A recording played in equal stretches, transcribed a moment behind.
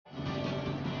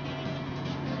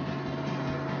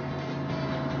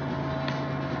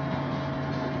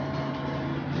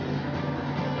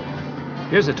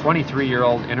Here's a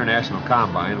 23-year-old International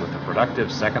Combine with a productive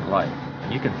second life.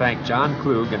 You can thank John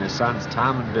Klug and his sons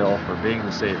Tom and Bill for being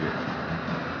the savior.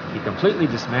 He completely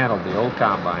dismantled the old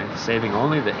Combine, saving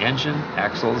only the engine,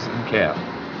 axles, and cab.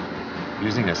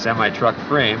 Using a semi-truck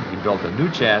frame, he built a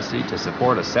new chassis to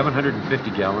support a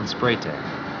 750-gallon spray tank.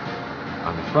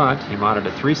 On the front, he mounted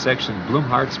a 3-section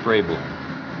Blumhardt spray boom.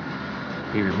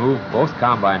 He removed both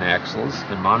Combine axles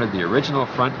and mounted the original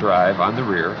front drive on the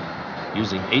rear,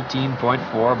 using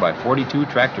 18.4 by 42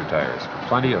 tractor tires for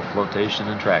plenty of flotation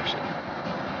and traction.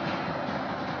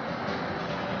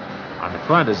 On the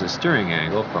front is a steering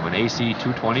angle from an AC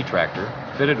 220 tractor,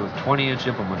 fitted with 20-inch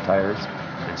implement tires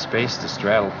and spaced to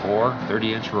straddle 4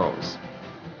 30-inch rows.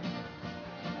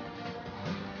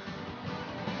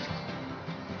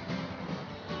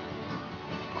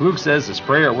 Klug says the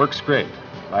sprayer works great.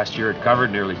 Last year it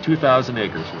covered nearly 2,000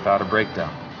 acres without a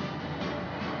breakdown.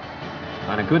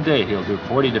 On a good day, he'll do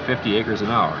 40 to 50 acres an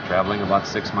hour, traveling about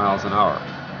 6 miles an hour.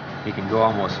 He can go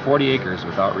almost 40 acres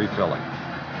without refilling.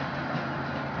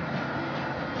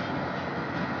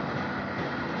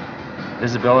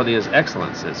 Visibility is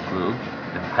excellent, says Klug,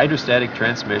 and the hydrostatic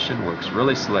transmission works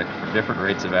really slick for different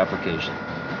rates of application.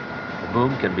 The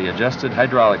boom can be adjusted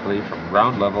hydraulically from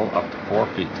ground level up to 4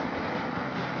 feet.